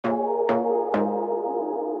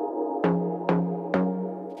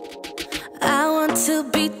to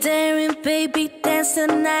be daring, baby, dance the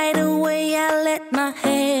night away. I let my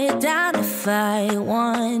hair down if I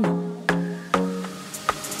won.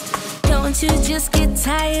 Don't you just get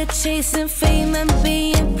tired chasing fame and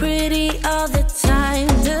being pretty all the time?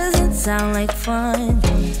 Doesn't sound like fun.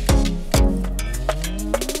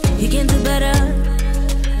 You can do better.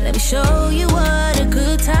 Let me show you what a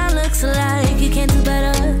good time looks like. You can do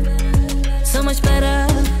better, so much better.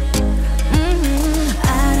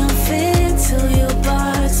 I don't fit into your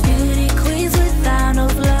box. Beauty queens without no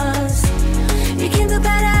flaws. You can do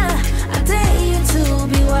better. I dare you to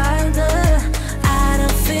be wilder. I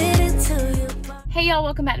don't fit into your box. Hey y'all,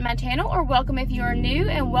 welcome back to my channel, or welcome if you are new,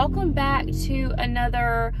 and welcome back to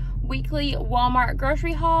another weekly Walmart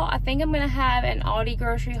grocery haul. I think I'm gonna have an Aldi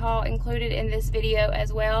grocery haul included in this video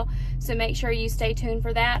as well, so make sure you stay tuned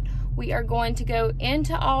for that. We are going to go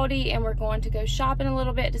into Aldi and we're going to go shopping a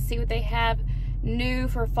little bit to see what they have new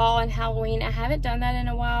for fall and Halloween. I haven't done that in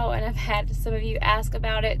a while and I've had some of you ask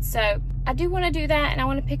about it, so I do want to do that, and I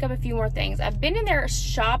want to pick up a few more things. I've been in there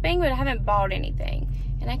shopping, but I haven't bought anything,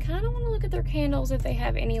 and I kind of want to look at their candles if they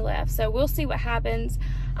have any left, so we'll see what happens.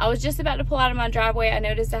 I was just about to pull out of my driveway. I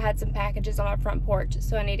noticed I had some packages on my front porch,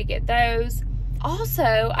 so I need to get those.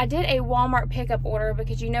 Also, I did a Walmart pickup order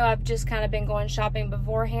because, you know, I've just kind of been going shopping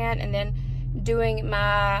beforehand and then doing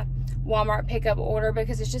my Walmart pickup order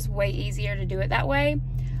because it's just way easier to do it that way.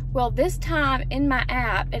 Well, this time in my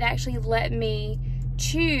app, it actually let me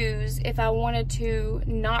choose if I wanted to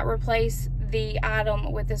not replace the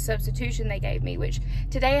item with the substitution they gave me, which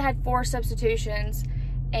today I had 4 substitutions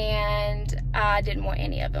and I didn't want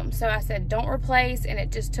any of them. So I said don't replace, and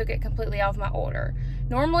it just took it completely off my order.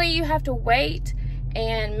 Normally you have to wait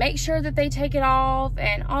and make sure that they take it off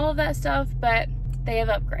and all of that stuff, but they have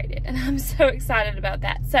upgraded and I'm so excited about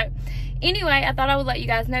that. So anyway, I thought I would let you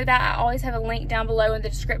guys know that. I always have a link down below in the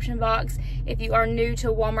description box if you are new to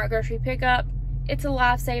Walmart grocery pickup. It's a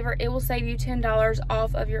lifesaver. It will save you $10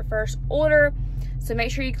 off of your first order, so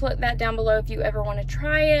make sure you click that down below if you ever want to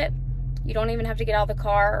try it. You don't even have to get out of the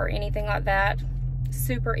car or anything like that.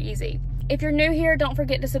 Super easy. If you're new here, don't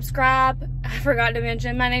forget to subscribe. I forgot to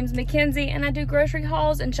mention, my name's Mackenzie and I do grocery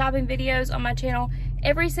hauls and shopping videos on my channel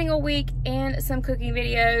every single week, and some cooking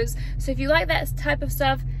videos. So if you like that type of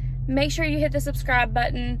stuff, make sure you hit the subscribe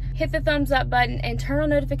button, hit the thumbs up button, and turn on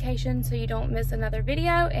notifications so you don't miss another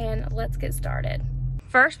video, and let's get started.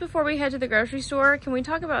 First, before we head to the grocery store, can we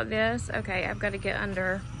talk about this? Okay, I've got to get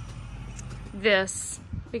under this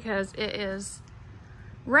because it is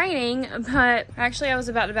raining, but actually I was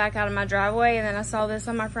about to back out of my driveway and then I saw this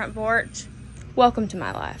on my front porch. Welcome to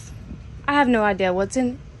my life. I have no idea what's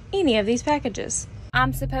in any of these packages.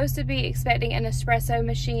 I'm supposed to be expecting an espresso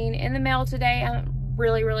machine in the mail today. I'm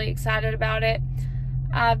really excited about it.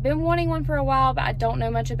 I've been wanting one for a while, but I don't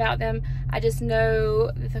know much about them. I just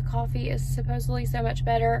know that the coffee is supposedly so much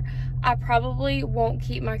better. I probably won't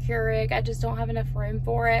keep my Keurig. I just don't have enough room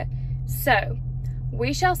for it. So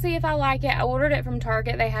we shall see if I like it. I ordered it from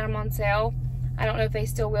Target. They had them on sale. I don't know if they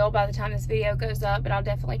still will by the time this video goes up, but I'll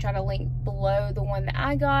definitely try to link below the one that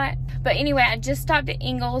I got. But anyway, I just stopped at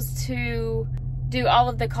Ingles to do all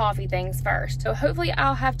of the coffee things first. So hopefully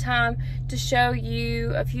I'll have time to show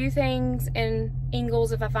you a few things in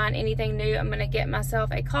Ingles. If I find anything new, I'm gonna get myself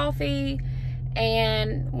a coffee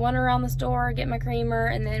and wander around the store, get my creamer,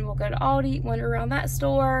 and then we'll go to Aldi, wander around that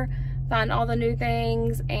store, find all the new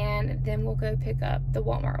things, and then we'll go pick up the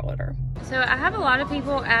Walmart order. So I have a lot of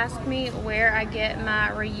people ask me where I get my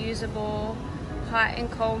reusable hot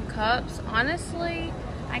and cold cups. Honestly,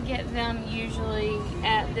 I get them usually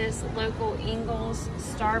at this local Ingles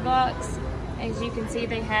Starbucks. As you can see,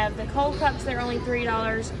 they have the cold cups, they're only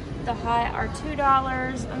 $3. The hot are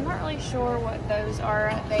 $2. I'm not really sure what those are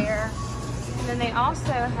right there. And then they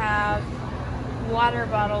also have water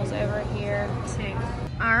bottles over here too.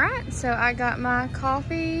 All right, so I got my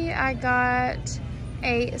coffee. I got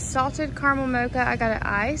a salted caramel mocha. I got it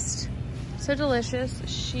iced. So delicious.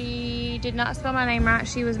 She did not spell my name right.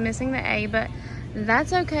 She was missing the A, but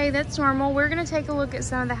that's okay, that's normal. We're gonna take a look at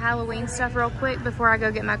some of the Halloween stuff real quick before I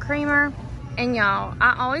go get my creamer. And y'all,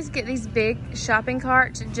 I always get these big shopping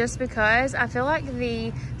carts just because I feel like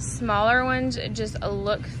the smaller ones just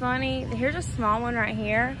look funny. Here's a small one right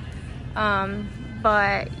here.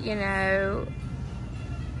 But you know,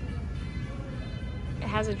 it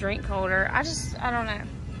has a drink holder. I don't know.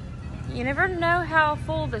 You never know how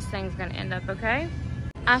full this thing's gonna end up, okay?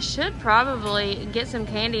 I should probably get some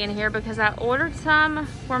candy in here because I ordered some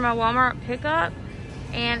for my Walmart pickup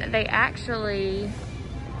and they actually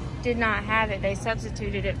did not have it. They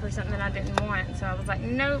substituted it for something I didn't want. So I was like,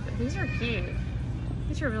 nope, these are cute.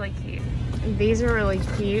 These are really cute. These are really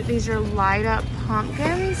cute. These are light up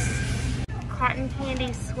pumpkins. Cotton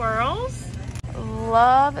candy swirls.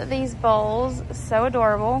 Love these bowls. So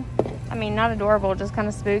adorable. I mean, not adorable, just kind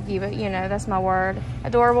of spooky, but you know, that's my word.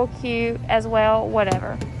 Adorable, cute as well,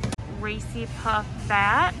 whatever. Reese's Puff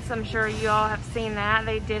Bats. I'm sure you all have seen that.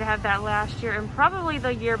 They did have that last year and probably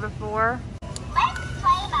the year before. Let's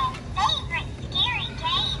play my favorite scary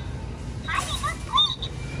game. Hide and go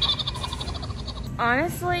seek.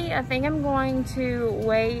 Honestly, I think I'm going to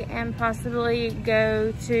wait and possibly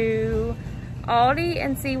go to Aldi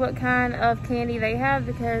and see what kind of candy they have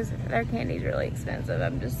because their candy is really expensive.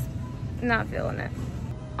 I'm just not feeling it.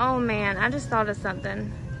 Oh man, I just thought of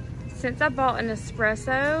something. Since I bought an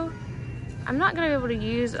espresso, I'm not gonna be able to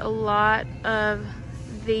use a lot of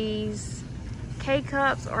these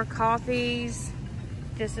K-cups or coffees.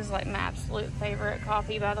 This is like my absolute favorite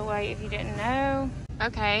coffee, by the way, if you didn't know.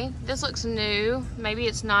 Okay, this looks new. Maybe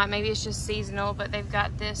it's not, maybe it's just seasonal, but they've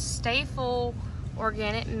got this Stay Full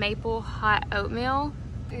Organic Maple Hot Oatmeal.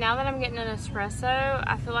 Now that I'm getting an espresso,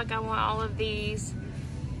 I feel like I want all of these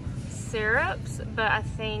syrups, but I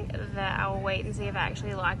think that I will wait and see if I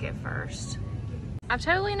actually like it first. I've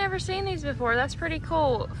totally never seen these before. That's pretty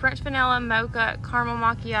cool. French vanilla mocha caramel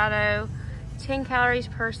macchiato, 10 calories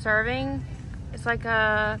per serving. It's like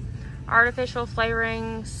a artificial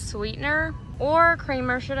flavoring sweetener or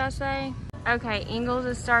creamer, should I say. Okay, Ingles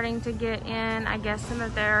is starting to get in, I guess, some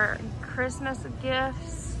of their Christmas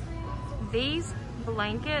gifts. These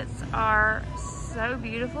blankets are so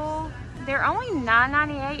beautiful. They're only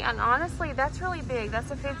 $9.98, and honestly, that's really big.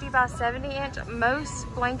 That's a 50 by 70 inch. Most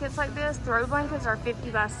blankets like this, throw blankets, are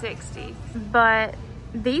 50 by 60. But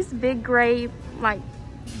these big gray, like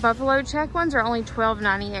buffalo check ones are only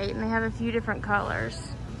 $12.98, and they have a few different colors.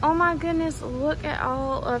 Oh my goodness, look at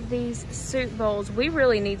all of these soup bowls. We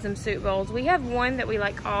really need some soup bowls. We have one that we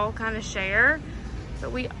like all kind of share,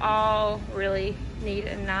 but we all really need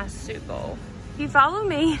a nice soup bowl. If you follow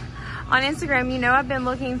me on Instagram, you know I've been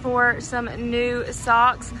looking for some new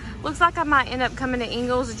socks. Looks like I might end up coming to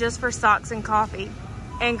Ingles just for socks and coffee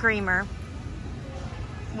and creamer.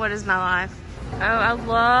 What is my life? Oh, I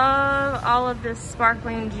love all of this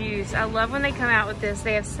sparkling juice. I love when they come out with this.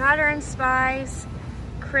 They have cider and spice,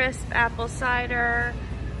 crisp apple cider.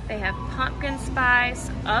 They have pumpkin spice,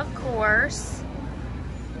 of course.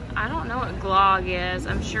 I don't know what glog is.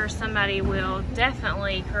 I'm sure somebody will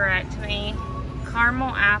definitely correct me.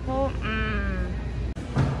 Caramel apple,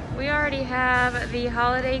 We already have the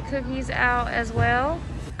holiday cookies out as well.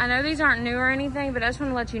 I know these aren't new or anything, but I just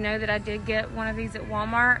want to let you know that I did get one of these at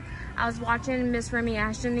Walmart. I was watching Miss Remy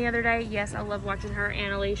Ashton the other day. Yes, I love watching her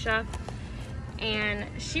and Alicia. And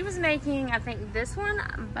she was making, I think, this one,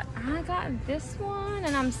 but I got this one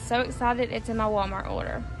and I'm so excited it's in my Walmart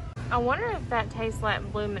order. I wonder if that tastes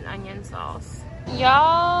like bloomin' onion sauce.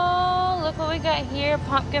 Y'all, look what we got here.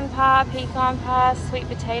 Pumpkin pie, pecan pie, sweet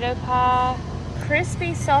potato pie,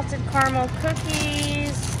 crispy salted caramel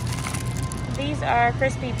cookies. These are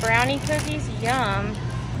crispy brownie cookies, yum.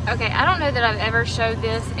 Okay, I don't know that I've ever showed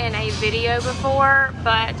this in a video before,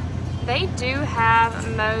 but they do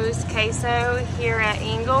have Moe's queso here at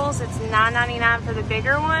Ingles. It's $9.99 for the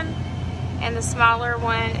bigger one, and the smaller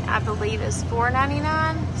one I believe is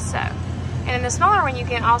 $4.99. So, and in the smaller one you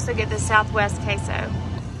can also get the Southwest queso.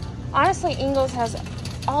 Honestly, Ingles has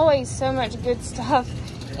always so much good stuff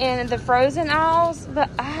in the frozen aisles, but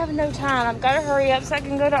I have no time. I've got to hurry up so I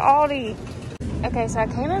can go to Aldi. Okay, so I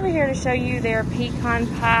came over here to show you their pecan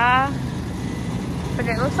pie, but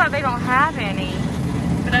it looks like they don't have any.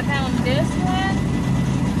 But I found this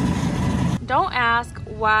one. Don't ask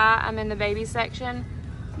why I'm in the baby section,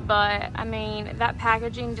 but I mean, that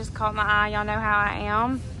packaging just caught my eye. Y'all know how I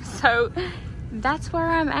am. So that's where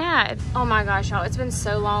I'm at. Oh my gosh, y'all, it's been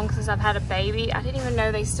so long since I've had a baby. I didn't even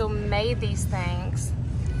know they still made these things.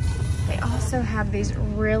 They also have these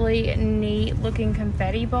really neat looking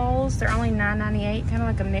confetti bowls. They're only $9.98, kind of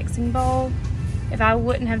like a mixing bowl. If I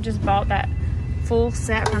wouldn't have just bought that full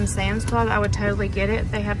set from Sam's Club, I would totally get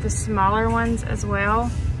it. They have the smaller ones as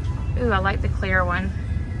well. Ooh, I like the clear one.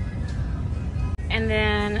 And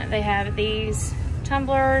then they have these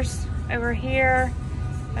tumblers over here.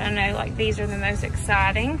 I don't know, like these are the most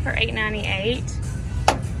exciting for $8.98.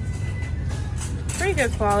 Pretty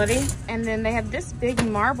good quality. And then they have this big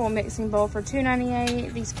marble mixing bowl for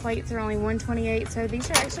 $2.98. These plates are only $1.28, so these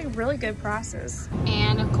are actually really good prices.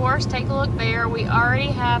 And of course, take a look there. We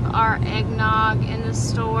already have our eggnog in the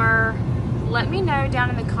store. Let me know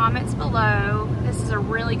down in the comments below. This is a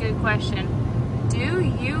really good question. Do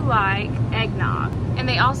you like eggnog? And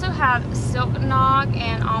they also have silk nog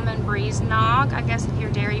and almond breeze nog, I guess if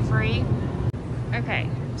you're dairy free. Okay,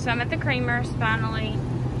 so I'm at the Creamers finally.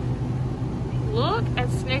 Look at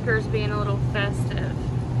Snickers being a little festive.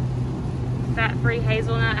 Fat-free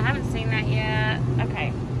hazelnut. I haven't seen that yet.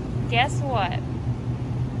 Okay, guess what?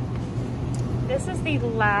 This is the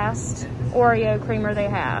last Oreo creamer they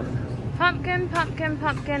have. Pumpkin, pumpkin,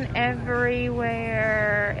 pumpkin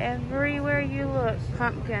everywhere. Everywhere you look,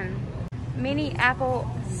 pumpkin. Mini apple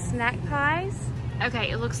snack pies.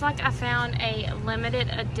 Okay, it looks like I found a limited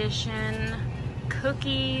edition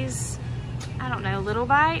cookies. I don't know, Little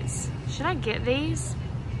Bites. Should I get these?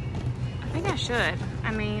 I think I should.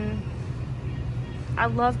 I mean, I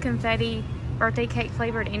love confetti birthday cake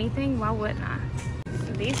flavored anything. Why wouldn't I?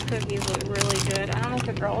 These cookies look really good. I don't know if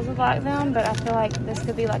the girls would like them, but I feel like this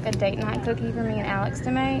could be like a date night cookie for me and Alex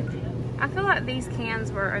to make. I feel like these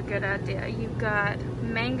cans were a good idea. You've got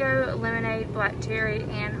mango, lemonade, black cherry,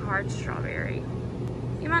 and hard strawberry.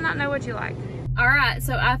 You might not know what you like. All right,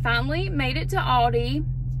 so I finally made it to Aldi.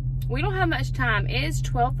 We don't have much time. It is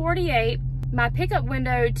 12:48. My pickup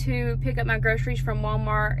window to pick up my groceries from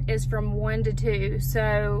Walmart is from 1 to 2.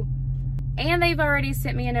 So, and they've already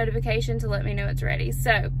sent me a notification to let me know it's ready.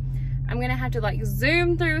 So I'm gonna have to like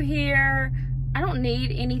zoom through here. I don't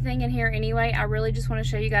need anything in here anyway. I really just want to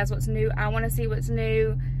show you guys what's new. I want to see what's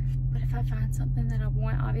new. But if I find something that I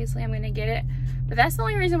want, obviously I'm gonna get it. But that's the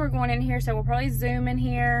only reason we're going in here. So we'll probably zoom in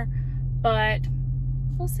here, but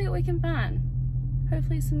we'll see what we can find.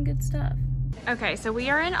 Hopefully some good stuff. Okay, so we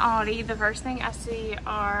are in Aldi. The first thing I see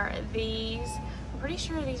are these. I'm pretty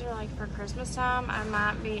sure these are like for Christmas time. I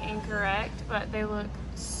might be incorrect, but they look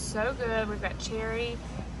so good. We've got cherry,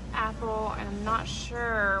 apple, and I'm not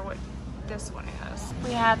sure what this one is.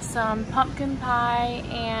 We have some pumpkin pie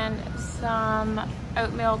and some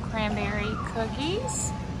oatmeal cranberry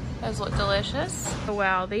cookies. Those look delicious. Oh,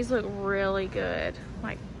 wow, these look really good.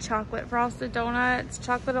 Like chocolate frosted donuts,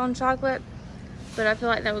 chocolate on chocolate. But I feel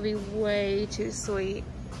like that would be way too sweet.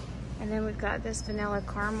 And then we've got this vanilla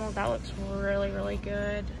caramel. That looks really, really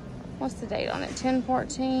good. What's the date on it?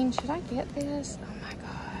 10/14. Should I get this? Oh my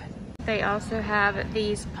God. They also have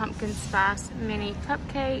these pumpkin spice mini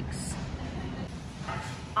cupcakes.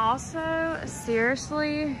 Also,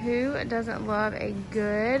 seriously, who doesn't love a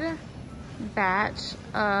good batch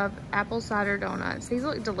of apple cider donuts? These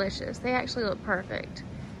look delicious. They actually look perfect.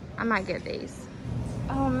 I might get these.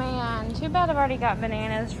 Oh man, too bad I've already got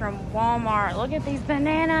bananas from Walmart. Look at these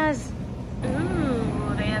bananas.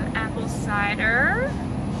 Ooh, they have apple cider.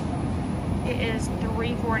 It is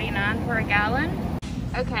 $3.49 for a gallon.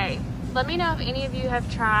 Okay, let me know if any of you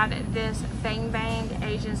have tried this Bang Bang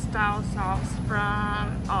Asian style sauce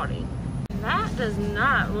from Aldi. That does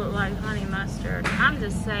not look like honey mustard. I'm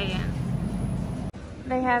just saying.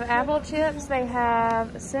 They have apple chips, they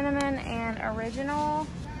have cinnamon and original.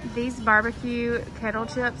 These barbecue kettle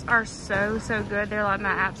chips are so good. They're like my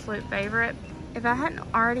absolute favorite. If I hadn't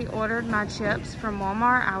already ordered my chips from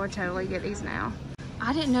Walmart, I would totally get these now.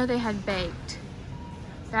 I didn't know they had baked.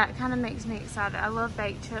 That kind of makes me excited. I love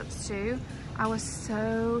baked chips too. I was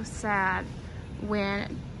so sad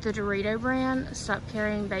when the Dorito brand stopped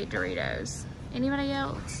carrying baked Doritos. Anybody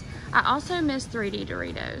else? I also miss 3D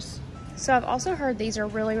Doritos. So I've also heard these are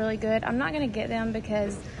really good. I'm not gonna get them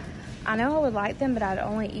because I know I would like them, but I'd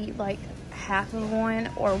only eat like half of one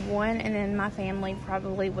or one, and then my family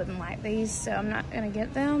probably wouldn't like these, so I'm not gonna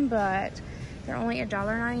get them, but they're only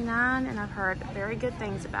 $1.99 and I've heard very good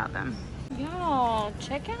things about them. Y'all,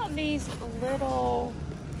 check out these little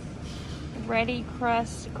ready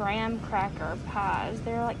crust graham cracker pies.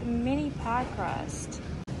 They're like mini pie crust.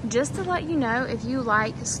 Just to let you know, if you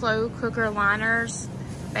like slow cooker liners,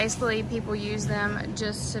 basically people use them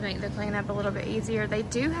just to make the cleanup a little bit easier. They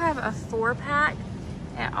do have a 4-pack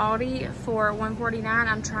at Aldi for $1.49.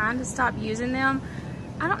 I'm trying to stop using them.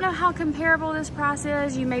 I don't know how comparable this price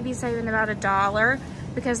is. You may be saving about $1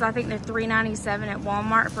 because I think they're $3.97 at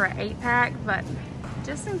Walmart for an 8-pack, but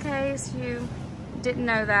just in case you didn't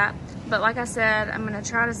know that. But like I said, I'm gonna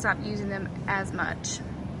try to stop using them as much.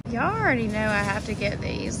 Y'all already know I have to get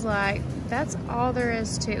these. Like, that's all there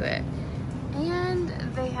is to it. And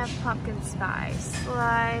they have pumpkin spice,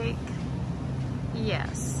 like,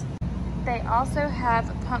 yes. They also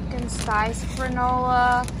have pumpkin spice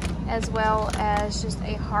granola, as well as just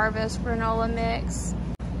a harvest granola mix,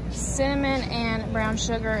 cinnamon and brown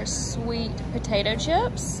sugar sweet potato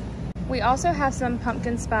chips. We also have some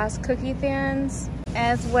pumpkin spice cookie thins,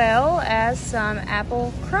 as well as some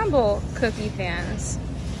apple crumble cookie thins.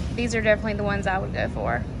 These are definitely the ones I would go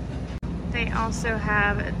for. They also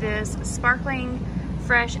have this sparkling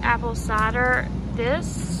fresh apple cider.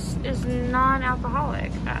 This is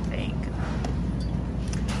non-alcoholic, I think.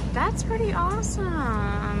 That's pretty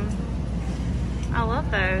awesome.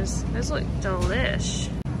 those. Those look delish.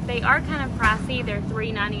 They are kind of pricey. They're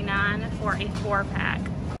 $3.99 for a 4-pack.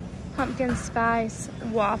 Pumpkin spice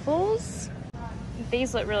waffles.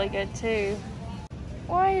 These look really good too.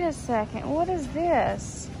 Wait a second, what is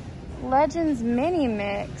this? Legends Mini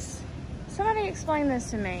Mix. Somebody explain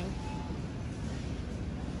this to me.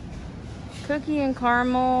 Cookie and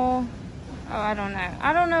caramel. Oh, I don't know.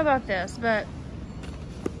 I don't know about this, but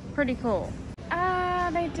pretty cool. Ah,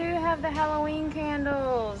 they do have the Halloween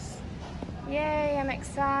candles. Yay, I'm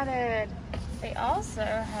excited. They also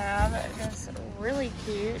have this really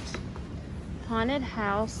cute haunted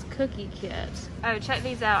house cookie kit. Oh, check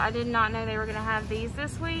these out. I did not know they were gonna have these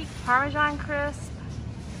this week. Parmesan crisp,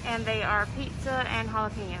 and they are pizza and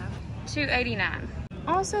jalapeno. $2.89.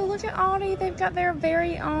 Also, look at Aldi. They've got their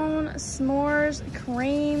very own s'mores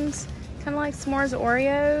creams, kind of like s'mores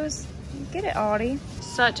Oreos. Get it, Aldi.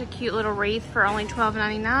 Such a cute little wreath for only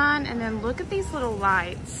 $12.99. And then look at these little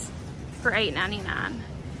lights for $8.99.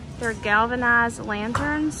 They're galvanized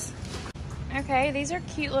lanterns. Okay, these are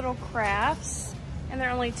cute little crafts, and they're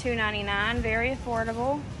only $2.99, very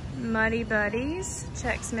affordable. Muddy Buddies,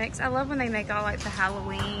 Chex Mix. I love when they make all like the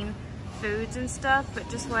Halloween foods and stuff, but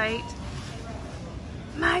just wait.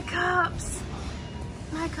 My cups,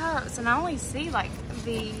 and I only see like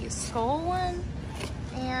the skull one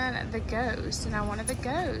and the ghost, and I wanted the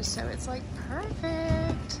ghost, so it's like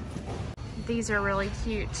perfect. These are really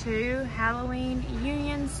cute too, Halloween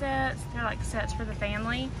union sets. They're like sets for the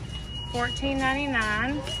family.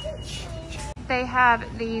 $14.99. They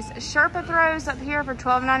have these Sherpa throws up here for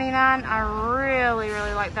 $12.99. I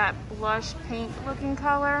really like that blush pink looking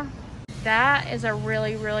color. That is a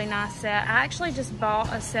really nice set. I actually just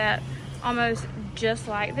bought a set almost just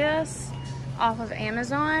like this off of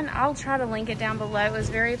Amazon. I'll try to link it down below. It was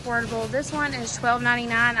very affordable. This one is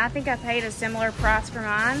 $12.99. I think I paid a similar price for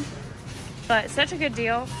mine, but such a good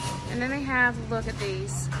deal. And then they have, look at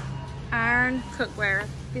these, iron cookware.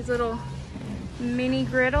 These little mini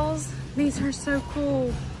griddles. These are so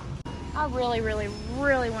cool. I really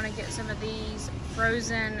want to get some of these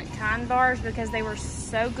frozen kind bars because they were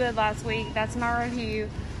so good last week. That's my review.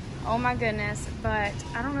 Oh my goodness. But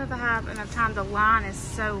I don't know if I have enough time. The line is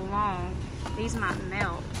so long. These might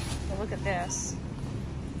melt. But look at this.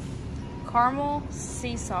 Caramel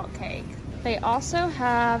sea salt cake. They also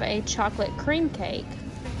have a chocolate cream cake.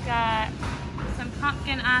 We've got some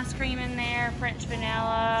pumpkin ice cream in there, French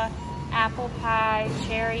vanilla, apple pie,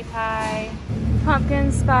 cherry pie,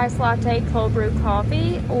 pumpkin spice latte cold brew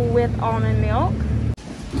coffee with almond milk.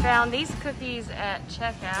 Found these cookies at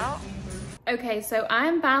checkout. Okay, so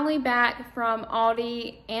I'm finally back from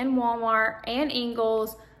Aldi and Walmart and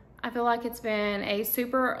Ingles. I feel like it's been a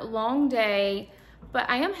super long day, but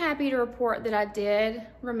I am happy to report that I did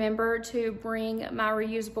remember to bring my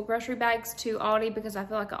reusable grocery bags to Aldi because I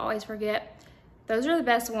feel like I always forget. Those are the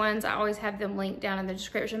best ones. I always have them linked down in the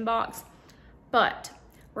description box. But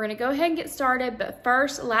we're gonna go ahead and get started. But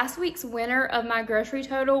first, last week's winner of my grocery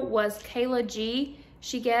total was Kayla G.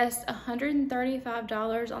 She guessed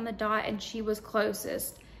 $135 on the dot, and she was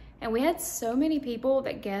closest. And we had so many people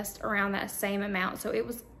that guessed around that same amount, so it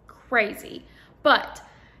was crazy. But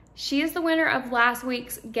she is the winner of last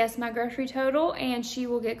week's Guess My Grocery Total, and she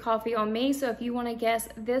will get coffee on me. So if you want to guess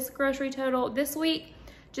this grocery total this week,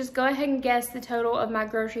 just go ahead and guess the total of my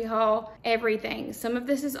grocery haul, everything. Some of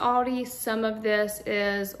this is Aldi, some of this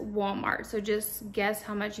is Walmart. So just guess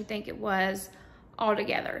how much you think it was all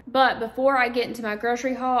together. But before I get into my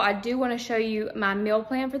grocery haul, I do want to show you my meal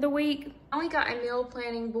plan for the week. I only got a meal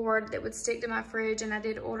planning board that would stick to my fridge, and I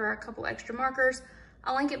did order a couple extra markers.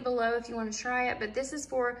 I'll link it below if you want to try it, but this is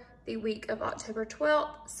for the week of October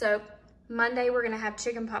 12th. So Monday, we're gonna have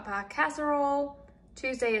chicken pot pie casserole.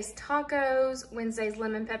 Tuesday is tacos. Wednesday's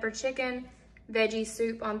lemon pepper chicken. Veggie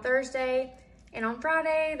soup on Thursday. And on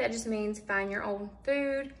Friday, that just means find your own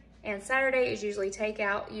food. And Saturday is usually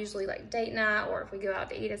takeout, usually like date night, or if we go out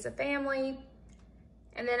to eat as a family.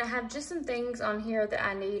 And then I have just some things on here that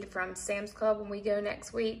I need from Sam's Club when we go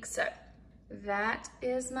next week. So that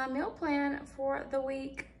is my meal plan for the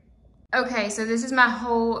week. Okay, so this is my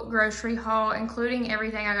whole grocery haul, including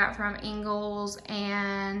everything I got from Ingles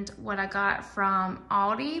and what I got from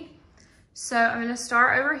Aldi. So I'm gonna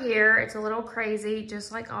start over here. It's a little crazy,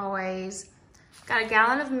 just like always. Got a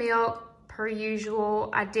gallon of milk, per usual.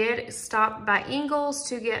 I did stop by Ingles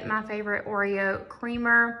to get my favorite Oreo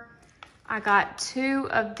creamer. I got 2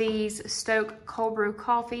 of these Stoke cold brew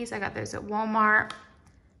coffees. I got those at Walmart.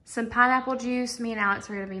 Some pineapple juice. Me and Alex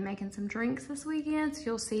are gonna be making some drinks this weekend, so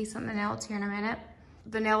you'll see something else here in a minute.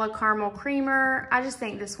 Vanilla caramel creamer. I just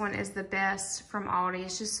think this one is the best from Aldi.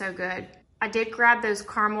 It's just so good. I did grab those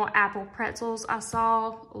caramel apple pretzels I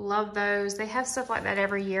saw. Love those. They have stuff like that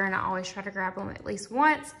every year, and I always try to grab them at least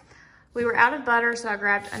once. We were out of butter, so I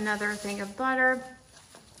grabbed another thing of butter.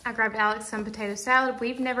 I grabbed Alex some potato salad.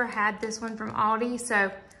 We've never had this one from Aldi,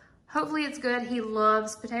 so hopefully it's good. He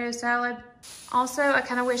loves potato salad. Also, I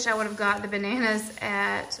kind of wish I would have got the bananas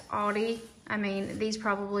at Aldi. I mean, these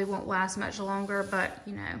probably won't last much longer, but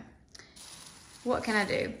you know, what can I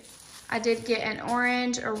do? I did get an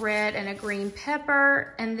orange, a red, and a green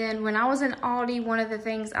pepper. And then when I was in Aldi, one of the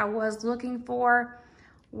things I was looking for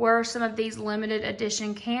were some of these limited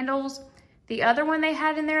edition candles. The other one they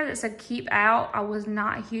had in there that said keep out, I was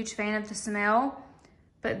not a huge fan of the smell,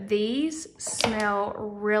 but these smell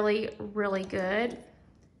really, really good.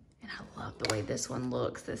 And I love the way this one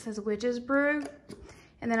looks. This says Witch's Brew.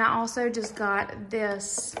 And then I also just got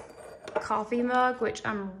this coffee mug, which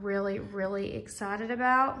I'm really, really excited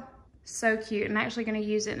about. So cute. I'm actually gonna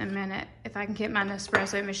use it in a minute if I can get my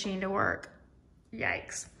Nespresso machine to work.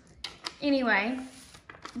 Yikes. Anyway,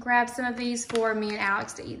 grab some of these for me and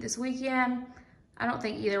Alex to eat this weekend. I don't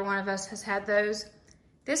think either one of us has had those.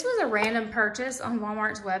 This was a random purchase on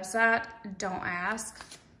Walmart's website, don't ask.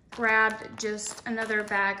 Grabbed just another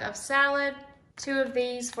bag of salad, 2 of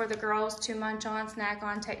these for the girls to munch on, snack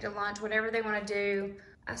on, take to lunch, whatever they wanna do.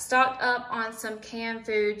 I stocked up on some canned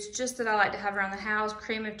foods just that I like to have around the house.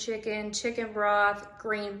 Cream of chicken, chicken broth,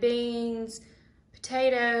 green beans,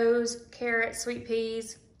 potatoes, carrots, sweet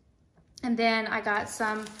peas. And then I got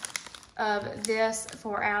some of this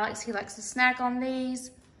for Alex. He likes to snack on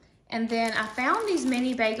these. And then I found these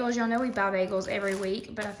mini bagels. Y'all know we buy bagels every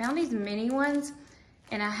week, but I found these mini ones.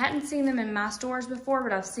 And I hadn't seen them in my stores before,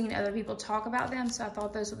 but I've seen other people talk about them, so I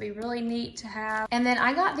thought those would be really neat to have. And then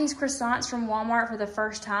I got these croissants from Walmart for the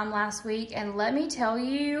first time last week, and let me tell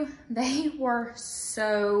you, they were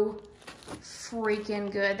so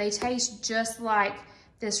freaking good. They taste just like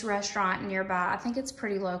this restaurant nearby. I think it's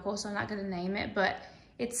pretty local, so I'm not gonna name it, but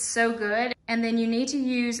it's so good. And then you need to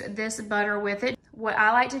use this butter with it. What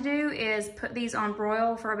I like to do is put these on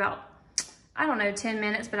broil for about, I don't know, 10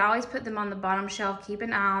 minutes, but I always put them on the bottom shelf. Keep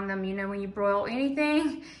an eye on them. You know, when you broil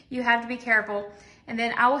anything, you have to be careful. And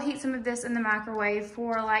then I will heat some of this in the microwave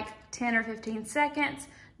for like 10 or 15 seconds,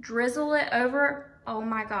 drizzle it over. Oh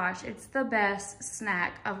my gosh, it's the best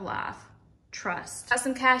snack of life. Trust. Got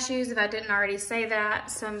some cashews, if I didn't already say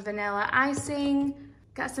that, some vanilla icing,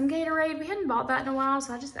 got some Gatorade. We hadn't bought that in a while,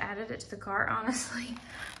 so I just added it to the cart, honestly.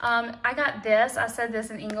 I got this. I said this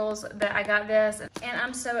in Ingles, but I got this, and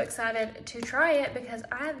I'm so excited to try it because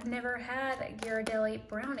I've never had Ghirardelli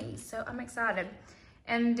brownies, so I'm excited.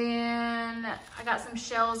 And then I got some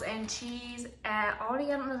shells and cheese at Aldi.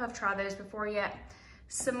 I don't know if I've tried those before yet.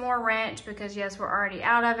 Some more ranch because yes, we're already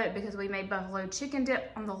out of it because we made buffalo chicken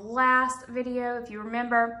dip on the last video. If you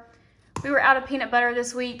remember, we were out of peanut butter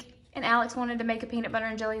this week and Alex wanted to make a peanut butter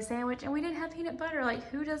and jelly sandwich and we didn't have peanut butter. Like,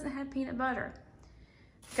 who doesn't have peanut butter?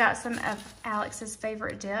 Got some of Alex's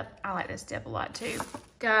favorite dip. I like this dip a lot too.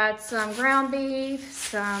 Got some ground beef,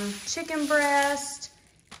 some chicken breast,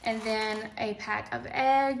 and then a pack of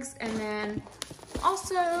eggs, and then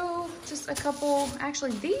also just a couple,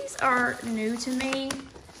 actually these are new to me.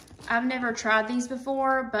 I've never tried these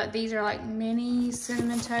before, but these are like mini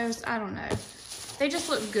cinnamon toast. I don't know. They just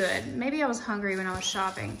look good. Maybe I was hungry when I was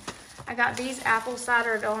shopping. I got these apple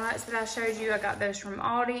cider donuts that I showed you. I got those from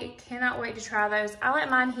Aldi. Cannot wait to try those. I let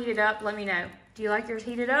mine heated up. Let me know. Do you like yours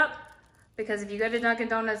heated up? Because if you go to Dunkin'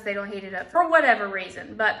 Donuts, they don't heat it up for whatever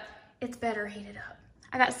reason, but it's better heated up.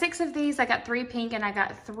 I got 6 of these. I got 3 pink and I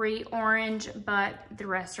got 3 orange, but the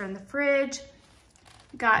rest are in the fridge.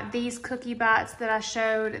 Got these cookie bites that I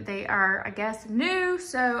showed. They are, I guess, new,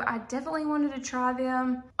 so I definitely wanted to try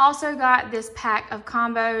them. Also got this pack of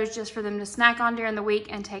combos just for them to snack on during the week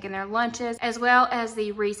and take in their lunches, as well as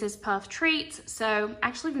the Reese's Puff Treats. So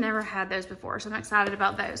actually, I've never had those before, so I'm excited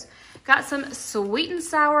about those. Got some sweet and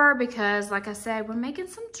sour because, like I said, we're making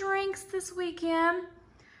some drinks this weekend.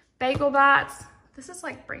 Bagel bites. This is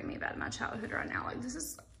like bringing me back to my childhood right now. Like, this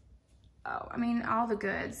is, oh, I mean, all the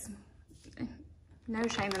goods. No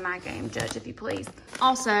shame in my game, judge if you please.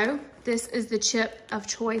 Also, this is the chip of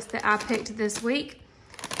choice that I picked this week.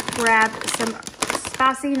 Grabbed some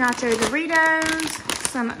spicy nacho Doritos,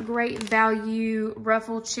 some great value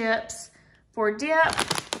ruffle chips for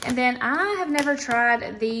dip, and then I have never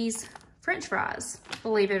tried these French fries,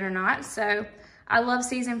 believe it or not. So I love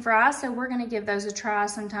seasoned fries, so we're gonna give those a try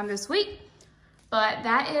sometime this week. But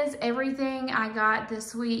that is everything I got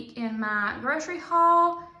this week in my grocery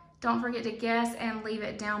haul. Don't forget to guess and leave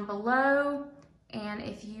it down below. And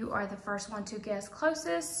if you are the first one to guess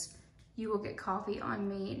closest, you will get coffee on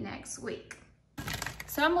me next week.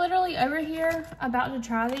 So I'm literally over here about to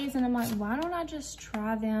try these, and I'm like, why don't I just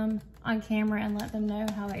try them on camera and let them know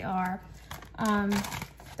how they are?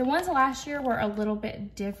 The ones last year were a little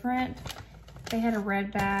bit different. They had a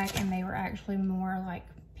red bag and they were actually more like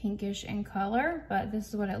pinkish in color, but this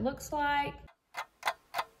is what it looks like.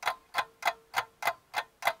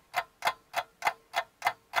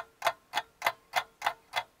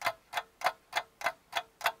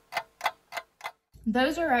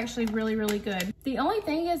 Those are actually really, really good. The only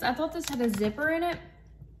thing is, I thought this had a zipper in it,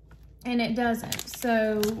 and it doesn't.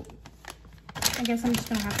 So I guess I'm just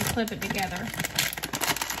gonna have to clip it together.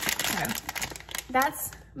 So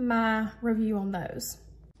that's my review on those.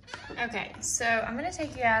 Okay, so I'm gonna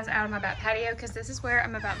take you guys out of my back patio because this is where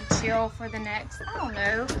I'm about to chill for the next, I don't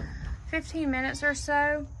know, 15 minutes or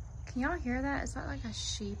so. Can y'all hear that? Is that like a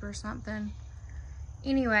sheep or something?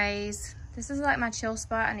 Anyways, this is like my chill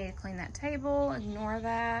spot. I need to clean that table, ignore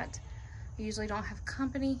that. I usually don't have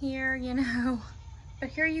company here, you know, but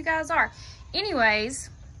here you guys are. Anyways,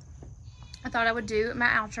 I thought I would do my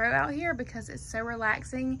outro out here because it's so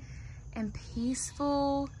relaxing and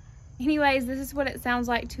peaceful. Anyways, this is what it sounds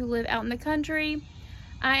like to live out in the country.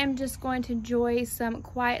 I am just going to enjoy some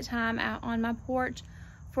quiet time out on my porch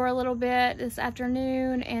for a little bit this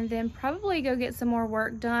afternoon and then probably go get some more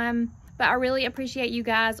work done. But I really appreciate you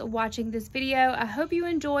guys watching this video. I hope you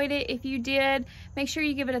enjoyed it. If you did, make sure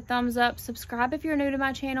you give it a thumbs up. Subscribe if you're new to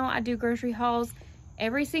my channel. I do grocery hauls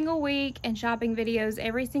every single week and shopping videos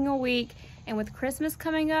every single week. And with Christmas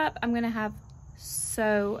coming up, I'm gonna have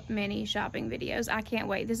so many shopping videos. I can't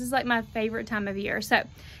wait. This is like my favorite time of year. So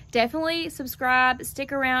definitely subscribe,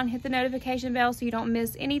 stick around, hit the notification bell so you don't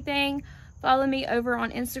miss anything. Follow me over on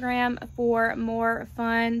Instagram for more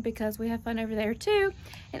fun because we have fun over there too.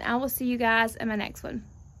 And I will see you guys in my next one.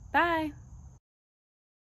 Bye.